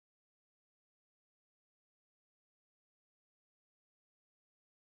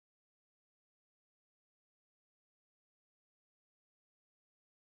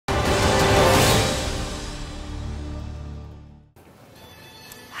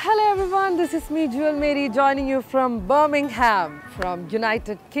Hello everyone, this is me Jewel Mary joining you from Birmingham, from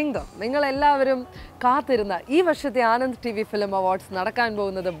United Kingdom. നിങ്ങൾ എല്ലാവരും കാത്തിരുന്ന ഈ വർഷത്തെ ആനന്ദ് ടിവി ഫിലിം അവാർഡ്സ് നടക്കാൻ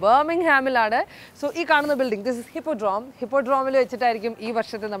പോകുന്നത് ബർമിംഗ്ഹാമിലാണ്. സോ ഈ കാണുന്ന ബിൽഡിംഗ് ദിസ് ഇസ് ഹിപ്പോഡ്രോമിൽ വെച്ചിട്ടായിരിക്കും ഈ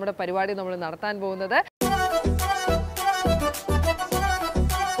വർഷത്തെ നമ്മുടെ പരിപാടി നമ്മൾ നടത്താൻ പോകുന്നത്.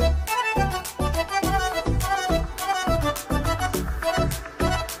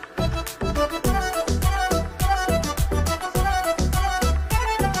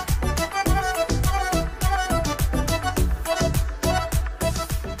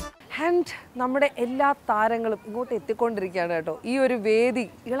 നമ്മുടെ എല്ലാ താരങ്ങളും ഇങ്ങോട്ട് എത്തിക്കൊണ്ടിരിക്കുകയാണ് കേട്ടോ. ഈ ഒരു വേദി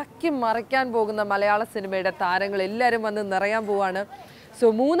ഇളക്കി മറിക്കാൻ പോകുന്ന മലയാള സിനിമയുടെ താരങ്ങൾ എല്ലാവരും വന്ന് നിറയാൻ പോവാണ്. സോ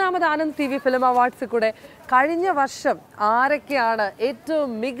മൂന്നാമത് ആനന്ദ് ടി വി ഫിലിം അവാർഡ്സിൽ കൂടെ കഴിഞ്ഞ വർഷം ആരൊക്കെയാണ് ഏറ്റവും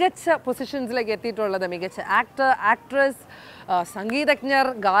മികച്ച പൊസിഷൻസിലേക്ക് എത്തിയിട്ടുള്ളത്, മികച്ച ആക്ടർ, ആക്ട്രസ്, സംഗീതജ്ഞർ,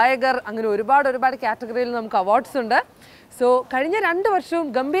 ഗായകർ, അങ്ങനെ ഒരുപാട് കാറ്റഗറിയിൽ നമുക്ക് അവാർഡ്സ് ഉണ്ട്. സോ കഴിഞ്ഞ 2 വർഷവും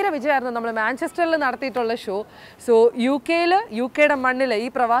ഗംഭീര വിജയമായിരുന്നു നമ്മൾ മാഞ്ചസ്റ്ററിൽ നടത്തിയിട്ടുള്ള ഷോ. സോ യുകെയുടെ മണ്ണിൽ, ഈ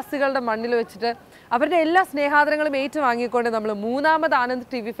പ്രവാസികളുടെ മണ്ണിൽ വെച്ചിട്ട് അവരുടെ എല്ലാ സ്നേഹാദരങ്ങളും ഏറ്റുവാങ്ങിക്കൊണ്ട് നമ്മൾ മൂന്നാമത് Anand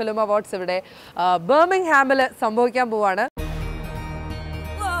T V film awards ഇവിടെ ബർമിംഗ്ഹാമിൽ സംഭവിക്കാൻ പോവാണ്.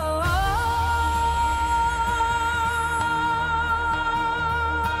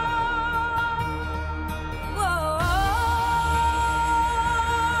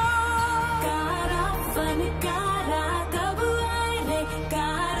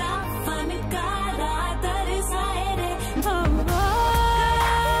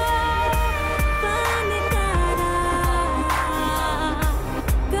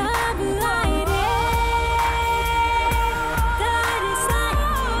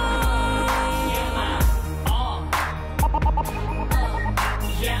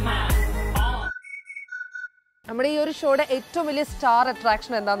 നമ്മുടെ ഈ ഒരു ഷോയുടെ ഏറ്റവും വലിയ സ്റ്റാർ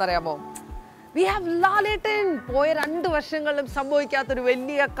അട്രാക്ഷൻ എന്താണെന്നറിയാമോ? വി ഹാവ് ലാലേട്ടൻ. പോയ 2 വർഷങ്ങളിലും സംഭവിക്കാത്തൊരു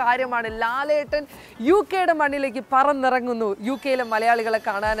വലിയ കാര്യമാണ്. ലാലേട്ടൻ യുകെയുടെ മണ്ണിലേക്ക് പറന്നിറങ്ങുന്നു യുകെയിലെ മലയാളികളെ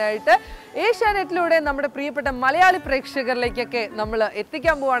കാണാനായിട്ട്. ഏഷ്യാനെറ്റിലൂടെ നമ്മുടെ പ്രിയപ്പെട്ട മലയാളി പ്രേക്ഷകരിലേക്കൊക്കെ നമ്മൾ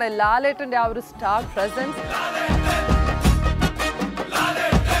എത്തിക്കാൻ പോവാണ് ലാലേട്ടൻ്റെ ആ ഒരു സ്റ്റാർ പ്രസൻസ്.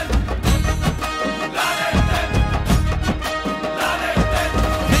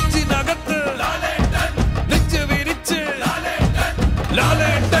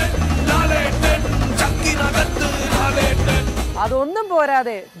 അതൊന്നും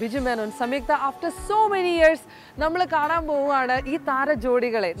പോരാതെ ബിജു മേനോൻ, സംയുക്ത, ആഫ്റ്റർ സോ മെനി ഇയേഴ്സ് നമ്മൾ കാണാൻ പോവുകയാണ് ഈ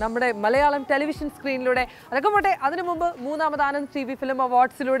താരജോഡികളെ നമ്മുടെ മലയാളം ടെലിവിഷൻ സ്ക്രീനിലൂടെ. അതൊക്കെ പോട്ടെ, അതിനു മുമ്പ് മൂന്നാമത് Anand T V film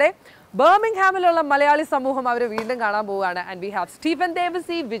അവാർഡ്സിലൂടെ ബർമിംഗ്ഹാമിലുള്ള Malayali സമൂഹം അവരെ വീണ്ടും കാണാൻ പോവുകയാണ്. And we have Stephen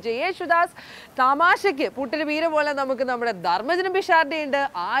Devasi, Vijay Yesudas, തമാശയ്ക്ക് പുട്ടിന് വീര പോലെ നമുക്ക് നമ്മുടെ ധർമ്മജനം ബിഷാർഡി ഉണ്ട്,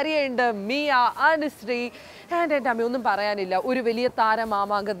 ആര്യ ഉണ്ട്, മിയ, അനുശ്രീ, ആൻഡ് എൻ്റെ അമ്മ ഒന്നും പറയാനില്ല. ഒരു വലിയ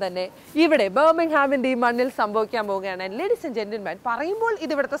താരമാമാങ്കം തന്നെ ഇവിടെ ബർമിംഗ്ഹാമിൻ്റെ ഈ മണ്ണിൽ സംഭവിക്കാൻ പോവുകയാണ്. ആൻഡ് ലേഡീസ് ആൻഡ് ജെന്റിൽമാൻ, പറയുമ്പോൾ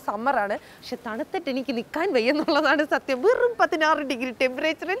ഇത് ഇവിടുത്തെ സമ്മറാണ്, പക്ഷെ തണുത്തിട്ട് എനിക്ക് നിൽക്കാൻ വയ്യെന്നുള്ളതാണ് സത്യം. വെറും 16 ഡിഗ്രി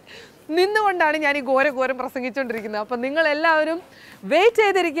ടെമ്പറേച്ചറിൽ നിന്നുകൊണ്ടാണ് ഞാൻ ഈ ഘോരം പ്രസംഗിച്ചുകൊണ്ടിരിക്കുന്നത്. അപ്പം നിങ്ങളെല്ലാവരും വെയിറ്റ്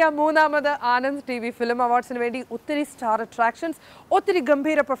ചെയ്തിരിക്കുക മൂന്നാമത് ആനന്ദ് ടി വി ഫിലിം അവാർഡ്സിന് വേണ്ടി. ഒത്തിരി സ്റ്റാർ അട്രാക്ഷൻസ്, ഒത്തിരി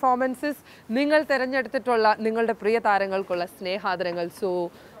ഗംഭീര പെർഫോമൻസസ്, നിങ്ങൾ തിരഞ്ഞെടുത്തിട്ടുള്ള നിങ്ങളുടെ പ്രിയ താരങ്ങൾക്കുള്ള സ്നേഹാദരങ്ങൾ. So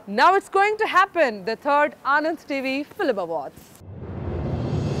now it's going to happen, the 3rd Anand TV Film Awards.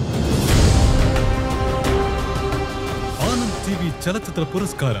 Anand TV ചലച്ചിത്ര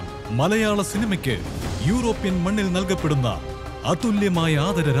പുരസ്കാരം മലയാള സിനിമയ്ക്ക് യൂറോപ്യൻ മണ്ണിൽ നൽകപ്പെടുന്ന അതുല്യമായ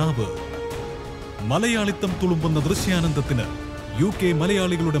ആദരരാവ്. മലയാളിത്തം തുളുമ്പുന്ന ദൃശ്യാനന്ദത്തിന് UK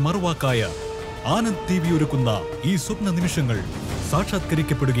മലയാളികളുടെ മറുവാക്കായ ആനന്ദ് ടിവി ഒരുക്കുന്ന ഈ സ്വപ്ന നിമിഷങ്ങൾ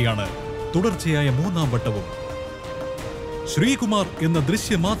സാക്ഷാത്കരിക്കപ്പെടുകയാണ് തുടർച്ചയായ 3ാം വട്ടവും. ശ്രീകുമാർ എന്ന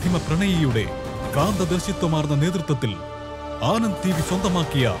ദൃശ്യമാധ്യമ പ്രണയിയുടെ കാന്തദർശിത്വമാർന്ന നേതൃത്വത്തിൽ ആനന്ദ് ടിവി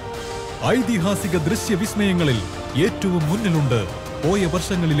സ്വന്തമാക്കിയ ഐതിഹാസിക ദൃശ്യവിസ്മയങ്ങളിൽ ഏറ്റവും മുന്നിലുണ്ട് പോയ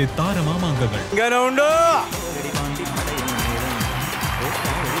വർഷങ്ങളിലെ താരമാമാങ്കങ്ങൾ.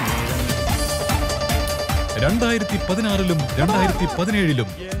 2016-ലും 2017-ലും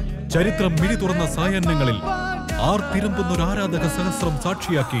ചരിത്രം മിഴി തുറന്ന സായാഹ്നങ്ങളിൽ ആർത്തിരമ്പുന്നൊരു ആരാധക സഹസ്രം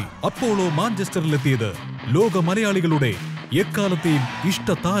സാക്ഷിയാക്കി അപ്പോളോ മാഞ്ചസ്റ്ററിലെത്തിയത് ലോക മലയാളികളുടെ എക്കാലത്തെയും ഇഷ്ട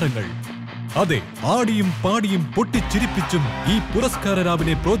താരങ്ങൾ. അതെ, ആടിയും പാടിയും പൊട്ടിച്ചിരിപ്പിച്ചും ഈ പുരസ്കാര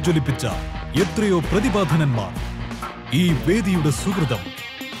രാവിനെ പ്രോജ്വലിപ്പിച്ച എത്രയോ പ്രതിഭാധനന്മാർ. ഈ വേദിയുടെ സുഹൃതം.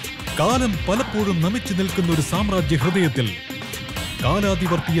 കാലം പലപ്പോഴും നമിച്ചു നിൽക്കുന്ന ഒരു സാമ്രാജ്യ ഹൃദയത്തിൽ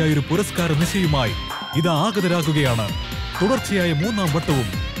കാലാതിവർത്തിയായൊരു പുരസ്കാര നിശയുമായി ഇത് ആഗതരാകുകയാണ് തുടർച്ചയായ 3ാം വട്ടവും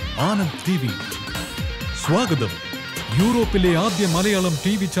ആനന്ദ് ടിവി. സ്വാഗതം യൂറോപ്പിലെ ആദ്യ മലയാളം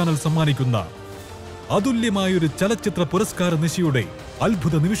TV ചാനൽ സമ്മാനിക്കുന്ന അതുല്യമായൊരു ചലച്ചിത്ര പുരസ്കാര നിശയുടെ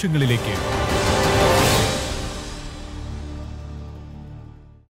അത്ഭുത നിമിഷങ്ങളിലേക്ക്.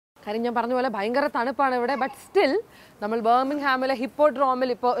 കാര്യം ഞാൻ പറഞ്ഞ പോലെ ഭയങ്കര തണുപ്പാണ് ഇവിടെ. ബട്ട് സ്റ്റിൽ നമ്മൾ ബർമിംഗ്ഹാമിലെ ഹിപ്പോഡ്രോമിൽ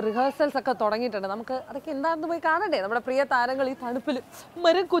ഇപ്പോൾ റിഹേഴ്സൽസ് ഒക്കെ തുടങ്ങിയിട്ടുണ്ട്. നമുക്ക് അതൊക്കെ എന്താണെന്ന് പോയി കാണണ്ടേ? നമ്മുടെ പ്രിയ താരങ്ങൾ ഈ തണുപ്പിൽ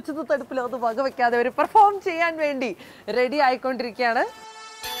മരം കൊച്ചുന്ന തണുപ്പിൽ അത് വകവെക്കാതെ അവർ പെർഫോം ചെയ്യാൻ വേണ്ടി റെഡി ആയിക്കൊണ്ടിരിക്കുകയാണ്.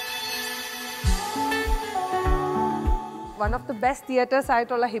 One of the best theatres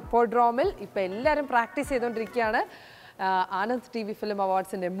ആയിട്ടുള്ള ഹിപ്പോഡ്രോമിൽ ഇപ്പോൾ എല്ലാവരും പ്രാക്ടീസ് ചെയ്തുകൊണ്ടിരിക്കുകയാണ്. ആനന്ദ് TV ഫിലിം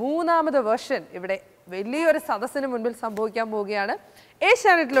അവാർഡ്സിൻ്റെ 3ാമത് വെർഷൻ ഇവിടെ വലിയൊരു സദസ്സിന് മുൻപിൽ സംഭവിക്കാൻ പോവുകയാണ്.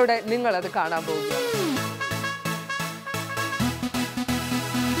 ഏഷ്യാനെറ്റിലൂടെ നിങ്ങളത് കാണാൻ പോവുകയാണ്.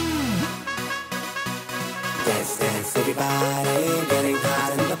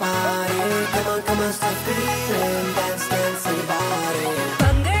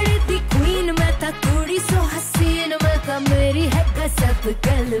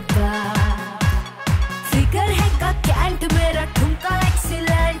 फिकर है का कैंट मेरा ठुमका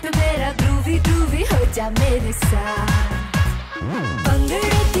एक्सीलेंट मेरा ग्रूवी ग्रूवी हो जा मेरे साथ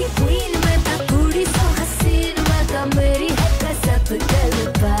पंगड़े की क्वीन मैं था कुड़ी सो हसीन मैं था मेरी है का सब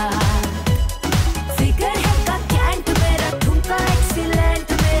गलबा फिकर है का कैंट मेरा ठुमका एक्सीलेंट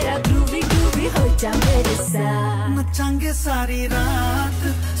मेरा ग्रूवी ग्रूवी हो जा मेरे साथ नचांगे सारी रात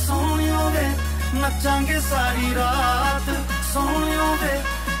सोनियो वे नचांगे सारी रात सोनियो वे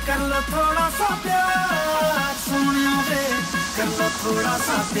कर लो थोड़ा सा प्यार सोनियो वे कर लो थोड़ा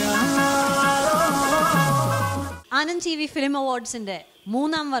सा प्यार. ആനന്ദ് TV ഫിലിം അവാർഡ്സിൻ്റെ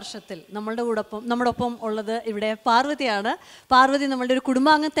 3ാം വർഷത്തിൽ നമ്മോടൊപ്പം ഉള്ളത് ഇവിടെ പാർവതിയാണ്. പാർവതി നമ്മളുടെ ഒരു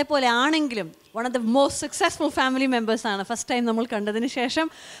കുടുംബാംഗത്തെ പോലെ ആണെങ്കിലും one of the most successful family മെമ്പേഴ്സാണ്. First time നമ്മൾ കണ്ടതിന് ശേഷം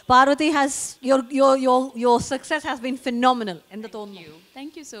Parvathi your success has been phenomenal എന്ന് തോന്നുന്നു.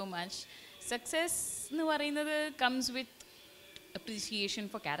 Thank you so much. Success എന്ന് പറയുന്നത് comes with appreciation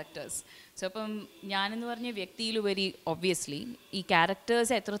four characters. So അപ്പം ഞാനെന്ന് പറഞ്ഞ വ്യക്തിയിലുപരി ഒബ്വിയസ്ലി ഈ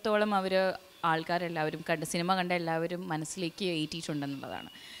ക്യാരക്ടേഴ്സ് എത്രത്തോളം അവർ ആൾക്കാരെല്ലാവരും സിനിമ കണ്ട എല്ലാവരും മനസ്സിലേക്ക് ഏറ്റിയിട്ടുണ്ടെന്നുള്ളതാണ്.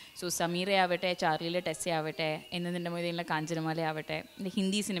 സോ സമീറയാവട്ടെ, ചാർലിയിലെ ടെസ്സയാവട്ടെ, എന്നതിൻ്റെ മൊയ്തീനിലെ കാഞ്ചനമാലയാവട്ടെ,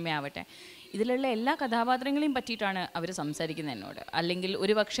 ഹിന്ദി സിനിമയാവട്ടെ, ഇതിലുള്ള എല്ലാ കഥാപാത്രങ്ങളെയും പറ്റിയിട്ടാണ് അവർ സംസാരിക്കുന്നത് എന്നോട്. അല്ലെങ്കിൽ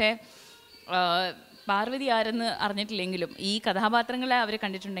ഒരു പക്ഷേ പാർവതി ആരെന്ന് അറിഞ്ഞിട്ടില്ലെങ്കിലും ഈ കഥാപാത്രങ്ങളെ അവർ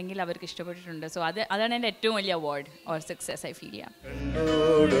കണ്ടിട്ടുണ്ടെങ്കിൽ അവർക്ക് ഇഷ്ടപ്പെട്ടിട്ടുണ്ട്. സോ അതാണ് എൻ്റെ ഏറ്റവും വലിയ award or success I feel ചെയ്യാം.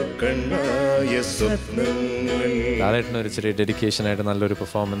 ലാലേട്ടന് ഒരു ചെറിയ ഡെഡിക്കേഷനായിട്ട് നല്ലൊരു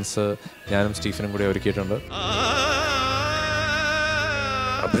പെർഫോമൻസ് ഞാനും സ്റ്റീഫനും കൂടി ഒരുക്കിയിട്ടുണ്ട്.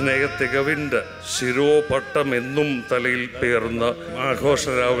 അഭിനയ തികവിൻ്റെ ശിരോപട്ടം എന്നും തലയിൽ പേറുന്ന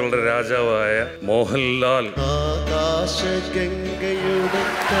ആഘോഷരാവുകളുടെ രാജാവായ Mohanlal.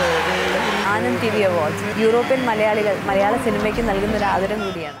 Anand TV awards European മലയാളികൾ മലയാള സിനിമയ്ക്ക് നൽകുന്ന ഒരു ആദരം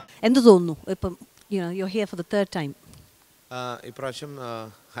കൂടിയാണ്. എന്ത് തോന്നുന്നു ഇപ്പം U here for the third time? ഇപ്രാവശ്യം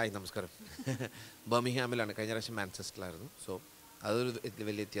ഹായ് നമസ്കാരം. ബർമിംഗ്ഹാമിലാണ്, കഴിഞ്ഞ പ്രാവശ്യം മാഞ്ചസ്റ്ററിലായിരുന്നു. സോ അതൊരു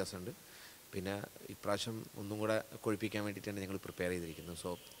വലിയ വ്യത്യാസമുണ്ട്. പിന്നെ ഇപ്രാവശ്യം ഒന്നും കൂടെ കൊഴിപ്പിക്കാൻ വേണ്ടിയിട്ടാണ് ഞങ്ങൾ പ്രിപ്പയർ ചെയ്തിരിക്കുന്നത്. So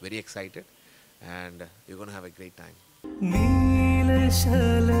very excited and you gonna have A great time.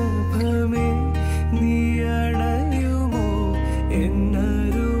 നീലശലഭമേ നീയണയുമോ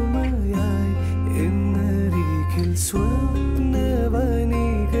എന്നരുമയായി എന്നരികിൽ സ്വപ്നവനികയും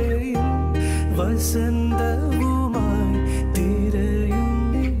വസന്തവുമായി തിരയും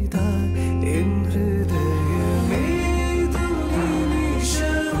ഇതാ എൻ ഹൃദയമേ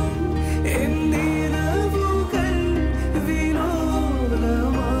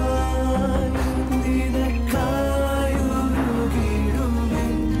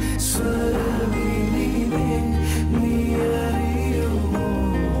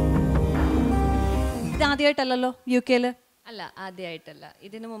ആദ്യമായിട്ടല്ലോ UK അല്ല, ആദ്യമായിട്ടല്ല.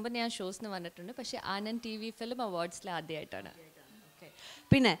 ഇതിനു മുമ്പ് ഞാൻ ഷോസിന് വന്നിട്ടുണ്ട്, പക്ഷേ ആനന്ദ് TV ഫിലിം അവാർഡ്സിൽ ആദ്യമായിട്ടാണ്.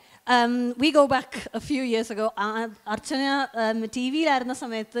 പിന്നെ we go back A few years ago. അർച്ചന TV-യിലായിരുന്ന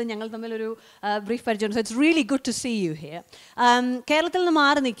സമയത്ത് ഞങ്ങൾ തമ്മിലൊരു ബ്രീഫ് പരിചയം. So it's really good to see you here. കേരളത്തിൽ നിന്ന്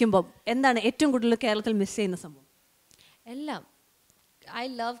മാറി നിൽക്കുമ്പം എന്താണ് ഏറ്റവും കൂടുതൽ കേരളത്തിൽ മിസ് ചെയ്യുന്ന സംഭവം? എല്ലാം. I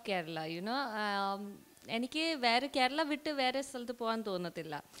love Kerala. യുനോ, എനിക്ക് കേരള വിട്ട് വേറെ സ്ഥലത്ത് പോകാൻ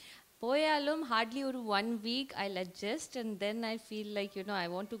തോന്നത്തില്ല. പോയാലും ഹാർഡ്ലി ഒരു 1 week I'll adjust and then I feel like, you know, I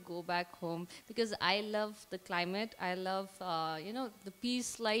want to go back home because I love the climate. I love, you know, the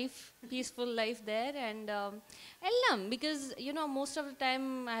peaceful life there and ellam because, you know, most of the time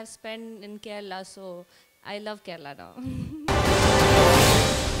I have spent in Kerala, so I love Kerala now.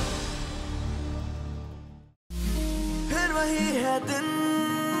 फिर वही है दिन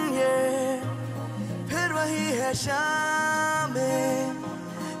ये फिर वही है शामें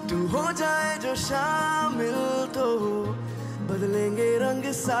तू हो जाए जो शामिल तो बदलेंगे रंग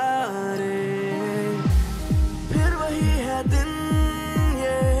सारे. फिर वही है दिन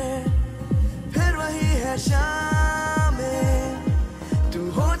ये फिर वही है शामें तू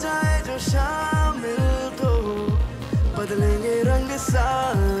हो जाए जो शामिल तो बदलेंगे रंग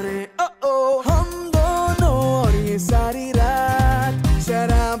सारे.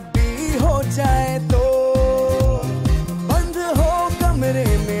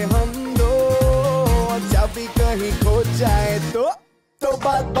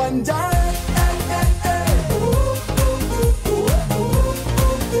 बात बन जाए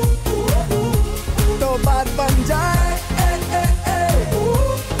तो बात बन जाए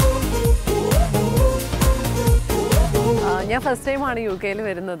ഞാൻ ഫസ്റ്റ് ടൈമാണ് യു കെയിൽ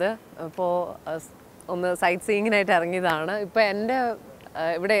വരുന്നത്. അപ്പോൾ ഒന്ന് സൈറ്റ് സീയിങ്ങിനായിട്ട് ഇറങ്ങിയതാണ്. ഇപ്പോൾ എൻ്റെ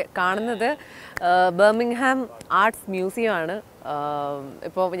ഇവിടെ കാണുന്നത് ബർമിംഗ്ഹാം ആർട്സ് മ്യൂസിയമാണ്.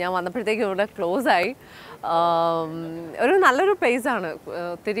 ഇപ്പോൾ ഞാൻ വന്നപ്പോഴത്തേക്കും ഇവിടെ ക്ലോസ് ആയി. ഒരു നല്ലൊരു പ്ലേസാണ്.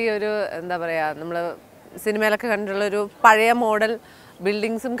 ഒത്തിരി ഒരു എന്താ പറയുക, നമ്മൾ സിനിമയിലൊക്കെ കണ്ടിട്ടുള്ളൊരു പഴയ മോഡൽ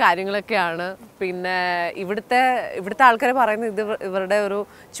ബിൽഡിങ്സും കാര്യങ്ങളൊക്കെയാണ്. പിന്നെ ഇവിടുത്തെ ആൾക്കാർ പറയുന്നത് ഇത് ഇവരുടെ ഒരു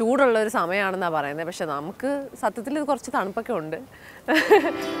ചൂടുള്ള ഒരു സമയമാണെന്നാണ് പറയുന്നത്. പക്ഷെ നമുക്ക് സത്യത്തിൽ ഇത് കുറച്ച് തണുപ്പൊക്കെ ഉണ്ട്.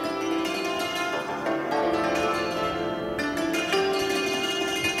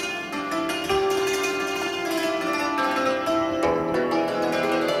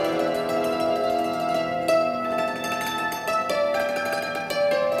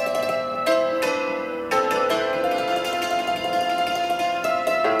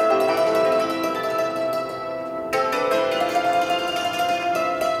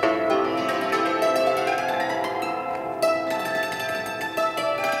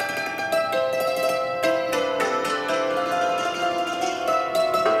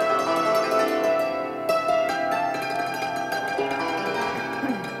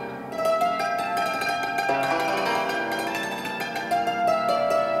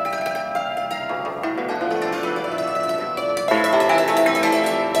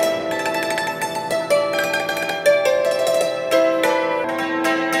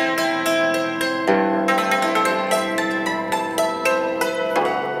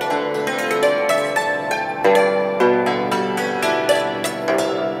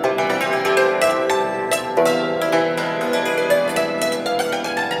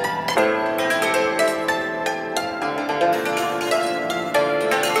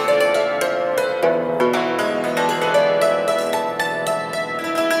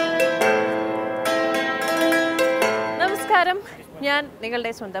 ഞാൻ നിങ്ങളുടെ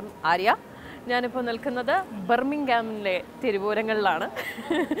സ്വന്തം ആര്യ. ഞാനിപ്പോൾ നിൽക്കുന്നത് ബർമിംഗ്ഹാമിലെ തിരുവോരങ്ങളിലാണ്.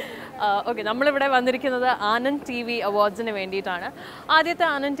 ഓക്കെ, നമ്മളിവിടെ വന്നിരിക്കുന്നത് ആനന്ദ് TV അവാർഡ്സിന് വേണ്ടിയിട്ടാണ്. ആദ്യത്തെ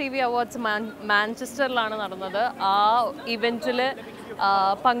ആനന്ദ് TV അവാർഡ്സ് മാഞ്ചസ്റ്ററിലാണ് നടന്നത്. ആ ഇവൻറ്റിൽ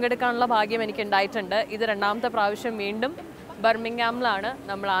പങ്കെടുക്കാനുള്ള ഭാഗ്യം എനിക്ക് ഉണ്ടായിട്ടുണ്ട്. ഇത് രണ്ടാമത്തെ പ്രാവശ്യം വീണ്ടും ബർമിംഗ്ഹാമിലാണ്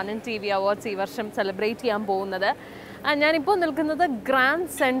നമ്മൾ ആനന്ദ് TV അവാർഡ്സ് ഈ വർഷം സെലിബ്രേറ്റ് ചെയ്യാൻ പോകുന്നത്. ഞാനിപ്പോൾ നിൽക്കുന്നത്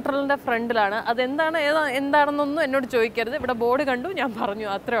ഗ്രാൻഡ് സെൻട്രലിൻ്റെ ഫ്രണ്ടിലാണ്. അതെന്താണ് എന്താണെന്നൊന്നും എന്നോട് ചോദിക്കരുത്. ഇവിടെ ബോർഡ് കണ്ടു, ഞാൻ പറഞ്ഞു,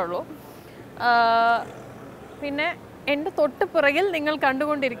 അത്രേ ഉള്ളൂ. പിന്നെ എൻ്റെ തൊട്ട് പുറകിൽ നിങ്ങൾ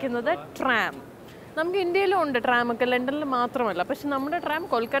കണ്ടുകൊണ്ടിരിക്കുന്നത് ട്രാം. നമുക്ക് ഇന്ത്യയിലും ഉണ്ട് ട്രാമൊക്കെ, ലണ്ടനിൽ മാത്രമല്ല. പക്ഷെ നമ്മുടെ ട്രാം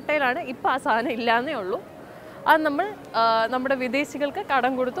കൊൽക്കത്തയിലാണ്. ഇപ്പോൾ ആ സാധനം ഇല്ലാന്നേ ഉള്ളൂ. അത് നമ്മൾ നമ്മുടെ വിദേശികൾക്ക്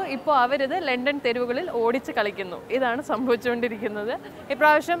കടം കൊടുത്തു. ഇപ്പോൾ അവരിത് ലണ്ടൻ തെരുവുകളിൽ ഓടിച്ച് കളിക്കുന്നു. ഇതാണ് സംഭവിച്ചുകൊണ്ടിരിക്കുന്നത്.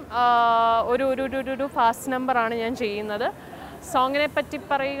 ഇപ്രാവശ്യം ഒരു ഫാസ്റ്റ് നമ്പറാണ് ഞാൻ ചെയ്യുന്നത്. സോങ്ങിനെ പറ്റി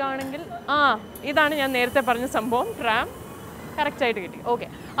പറയുകയാണെങ്കിൽ ഇതാണ് ഞാൻ നേരത്തെ പറഞ്ഞ സംഭവം, ട്രാം. കറക്റ്റായിട്ട് കിട്ടി. ഓക്കെ,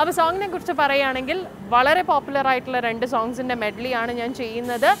 അപ്പോൾ സോങ്ങിനെ കുറിച്ച് പറയുകയാണെങ്കിൽ വളരെ പോപ്പുലർ ആയിട്ടുള്ള 2 സോങ്സിൻ്റെ മെഡ്ലിയാണ് ഞാൻ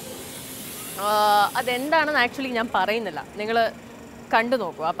ചെയ്യുന്നത്. അതെന്താണെന്ന് ആക്ച്വലി ഞാൻ പറയുന്നില്ല, നിങ്ങൾ കണ്ടു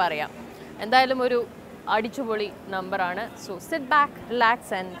നോക്കുക, പറയാം. എന്തായാലും ഒരു അടിച്ചുപൊളി നമ്പറാണ്. So sit back,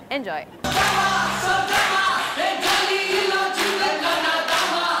 relax and enjoy.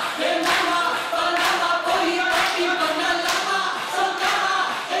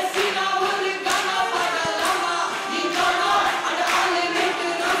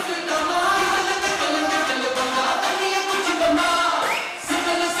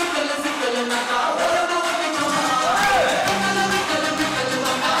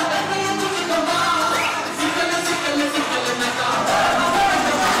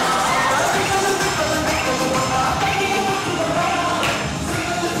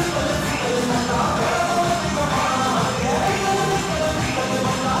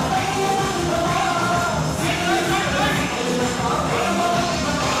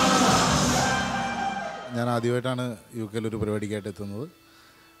 ഞാൻ ആദ്യമായിട്ടാണ് യു കെയിൽ ഒരു പരിപാടിക്കായിട്ട് എത്തുന്നത്.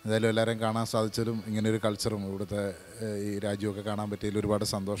 എന്തായാലും എല്ലാവരെയും കാണാൻ സാധിച്ചതിലും ഇങ്ങനെയൊരു കൾച്ചറും ഇവിടുത്തെ ഈ രാജ്യമൊക്കെ കാണാൻ പറ്റിയതിൽ ഒരുപാട്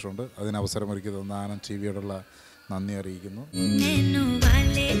സന്തോഷമുണ്ട്. അതിന് അവസരമൊരുക്കി തന്ന ആനന്ദ് TVയോടുള്ള നന്ദി അറിയിക്കുന്നു.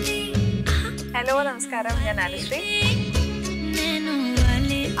 ഹലോ, നമസ്കാരം. ഞാൻ അനുശ്രീ.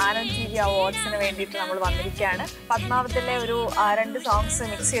 ആനന്ദ് TV അവാർഡ്സിന് വേണ്ടിയിട്ട് നമ്മൾ വന്നിരിക്കുകയാണ്. പത്മാവത്തിലെ ഒരു 2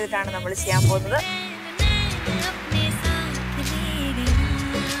 സോങ്സ് മിക്സ് ചെയ്തിട്ടാണ് നമ്മൾ ചെയ്യാൻ പോകുന്നത്.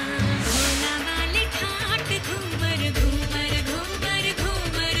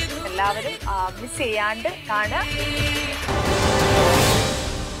 എല്ലാവരും മിസ് ചെയ്യാണ്ട് കാണുക.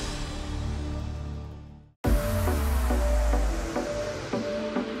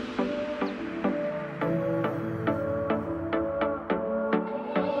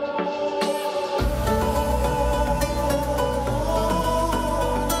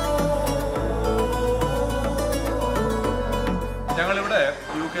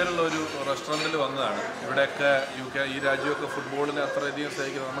 റെസ്റ്റോറൻറ്റിൽ വന്നതാണ്. ഇവിടെയൊക്കെ UK ഈ രാജ്യമൊക്കെ ഫുട്ബോളിനെ അത്രയധികം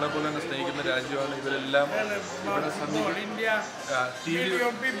സ്നേഹിക്കുന്നത്, നമ്മളെപ്പോലെ തന്നെ സ്നേഹിക്കുന്ന രാജ്യമാണ്. ഇവരെല്ലാം ഇവിടെ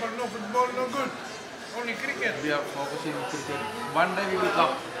Only cricket. We are focusing on cricket. One day we will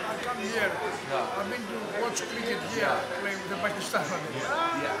come. I come here. Yeah. I've been to watch cricket here, playing with the Pakistan.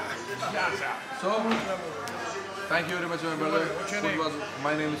 Yeah. So, thank you very much, my brother. What's your name?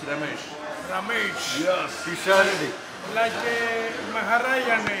 My name is Ramesh. Ramesh. Yes. Kisharidi. Like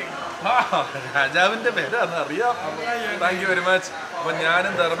Maharaja name. രാജാവിൻ്റെ പേരാണ് അറിയാം. Thank you very much. അപ്പം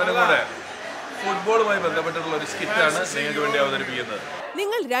ഞാനും ധർമ്മനും കൂടെ ഫുട്ബോളുമായി ബന്ധപ്പെട്ടിട്ടുള്ള ഒരു സ്കിറ്റാണ് നിങ്ങൾക്ക് വേണ്ടി അവതരിപ്പിക്കുന്നത്.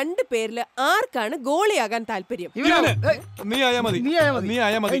 നിങ്ങൾ രണ്ടു പേരിൽ ആർക്കാണ് ഗോളിയാകാൻ താല്പര്യം? നീ ആയാ മതി.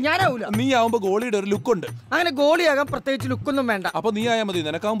 നീ ആവുമ്പോ ഗോളിയുടെ ഒരു ലുക്ക് ഉണ്ട്. അങ്ങനെ ഗോളിയാകാൻ പ്രത്യേകിച്ച് ലുക്കൊന്നും വേണ്ട. അപ്പൊ നീ ആയാ മതി.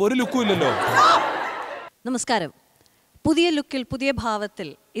 നിനക്കാവുമ്പോ ഒരു ലുക്കും ഇല്ലല്ലോ. നമസ്കാരം. പുതിയ ലുക്കിൽ, പുതിയ ഭാവത്തിൽ,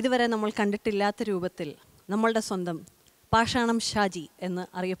 ഇതുവരെ നമ്മൾ കണ്ടിട്ടില്ലാത്ത രൂപത്തിൽ നമ്മളുടെ സ്വന്തം പാഷാണം ഷാജി എന്ന്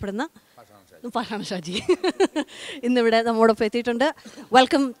അറിയപ്പെടുന്ന പാഷാണം ഷാജി ഇന്നിവിടെ നമ്മോടൊപ്പം എത്തിയിട്ടുണ്ട്.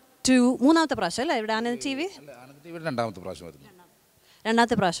 വെൽക്കം ടു മൂന്നാമത്തെ പ്രാവശ്യം അല്ലേ ഇവിടെ ആനന്ദ് TV? രണ്ടാമത്തെ പ്രാവശ്യം.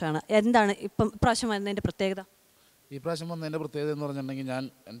 രണ്ടാമത്തെ പ്രാവശ്യമാണ്. എന്താണ് ഇപ്പം പ്രാവശ്യം വരുന്നതിൻ്റെ പ്രത്യേകത? ഈ പ്രാവശ്യം വന്നതിൻ്റെ പ്രത്യേകത എന്ന് പറഞ്ഞിട്ടുണ്ടെങ്കിൽ ഞാൻ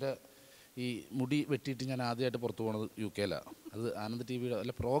എൻ്റെ ഈ മുടി വെട്ടിയിട്ട് ഞാൻ ആദ്യമായിട്ട് പുറത്തു പോകുന്നത് UK അത് ആനന്ദ് TVയുടെ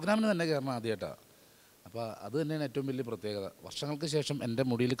അല്ല പ്രോഗ്രാമിന് തന്നെ കയറണം ആദ്യമായിട്ടാണ്. അപ്പോൾ അത് തന്നെയാണ് ഏറ്റവും വലിയ പ്രത്യേകത. വർഷങ്ങൾക്ക് ശേഷം എൻ്റെ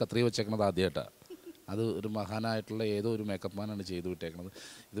മുടിയിൽ കത്രിക വെച്ചേക്കണത് ആദ്യമായിട്ടാണ്. അത് ഒരു മഹാനായിട്ടുള്ള ഏതോ ഒരു മേക്കപ്പ് മാനാണ് ചെയ്തു വിട്ടേക്കുന്നത്.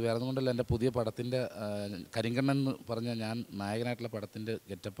 ഇത് വേറെ ഒന്നും കൊണ്ടല്ല, എൻ്റെ പുതിയ പടത്തിൻ്റെ കരിങ്കണ്ണൻ എന്ന് പറഞ്ഞ ഞാൻ നായകനായിട്ടുള്ള പടത്തിൻ്റെ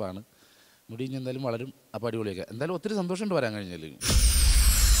ഗെറ്റപ്പാണ്. മുടി ഇനി എന്തായാലും വളരും. അപ്പോൾ അടിപൊളിയൊക്കെ. എന്തായാലും ഒത്തിരി സന്തോഷമുണ്ട് വരാൻ കഴിഞ്ഞാൽ.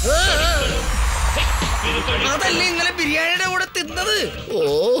 അതല്ലേ ഇന്നലെ ബിരിയാണിയുടെ കൂടെ തിന്നത്? ഓ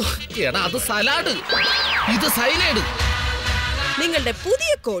എടാ, അത് സലാഡ്, ഇത് സൈലഡ്. നിങ്ങളുടെ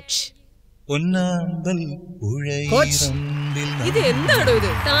പുതിയ കോച്ച് ഇത് എന്താണോ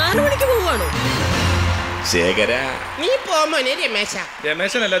ഇത്? 4 മണിക്ക് പോവാണോ? ശേഖര, നീ പോമോനെ രമേശ.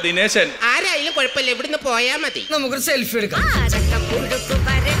 രമേശനല്ല, ദിനേശൻ. ആരായാലും കുഴപ്പമില്ല, ഇവിടുന്ന് പോയാ മതി. നമുക്കൊരു സെൽഫി എടുക്കാം.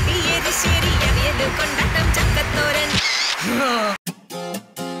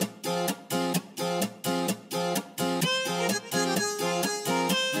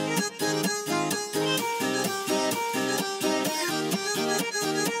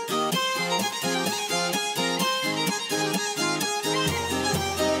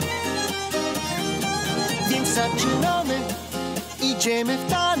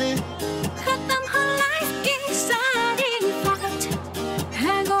 खत्म हो लाइफ की सारी fight.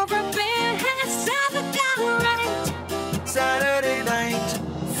 Hangover beer has never got right. Saturday night,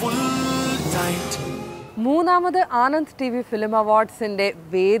 full tight. മൂന്നാമത് ആനന്ദ് TV ഫിലിം അവാർഡ്സിൻ്റെ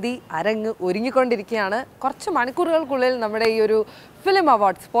വേദി അരങ്ങ് ഒരുങ്ങിക്കൊണ്ടിരിക്കുകയാണ്. കുറച്ച് മണിക്കൂറുകൾക്കുള്ളിൽ നമ്മുടെ ഈ ഒരു ഫിലിം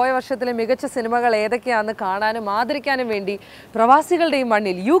അവാർഡ്സ് പോയ വർഷത്തിലെ മികച്ച സിനിമകൾ ഏതൊക്കെയാണെന്ന് കാണാനും ആദരിക്കാനും വേണ്ടി പ്രവാസികളുടെ ഈ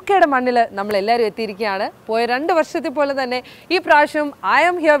മണ്ണിൽ, UKയുടെ മണ്ണിൽ നമ്മളെല്ലാവരും എത്തിയിരിക്കുകയാണ്. പോയ 2 വർഷത്തിൽ പോലെ തന്നെ ഈ പ്രാവശ്യം I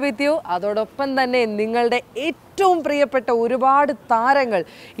am here with you. അതോടൊപ്പം തന്നെ നിങ്ങളുടെ ഏറ്റവും പ്രിയപ്പെട്ട ഒരുപാട് താരങ്ങൾ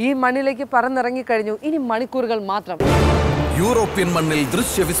ഈ മണ്ണിലേക്ക് പറന്നിറങ്ങിക്കഴിഞ്ഞു. ഇനി മണിക്കൂറുകൾ മാത്രം. യൂറോപ്യൻ മണ്ണിൽ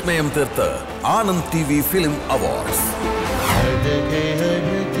ദൃശ്യവിസ്മയം തീർത്ത് ആനന്ദ് TV ഫിലിം അവാർഡ്സ്.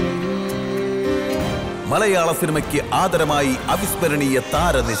 മലയാള സിനിമയ്ക്ക് ആദരമായി അവിസ്മരണീയ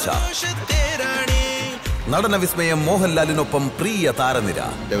താരനിശ. നടന വിസ്മയം മോഹൻലാലിനൊപ്പം പ്രിയ താരനിര.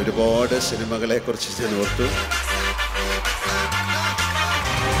 ഒരുപാട് സിനിമകളെ കുറിച്ച് ഓർത്തു.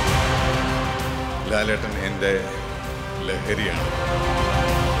 ലാലേട്ടൻ എൻ്റെ ലഹരിയാണ്.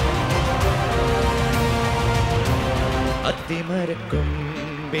 അത്തിമരക്കും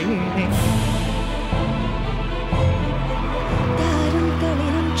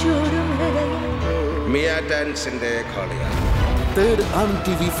മിയ ഡാൻസിന്റെ കളിയാണ്. Third Anand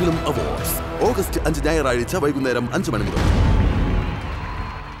TV film awards August 5 ഞായറാഴ്ച വൈകുന്നേരം 5 മണി മുതൽ.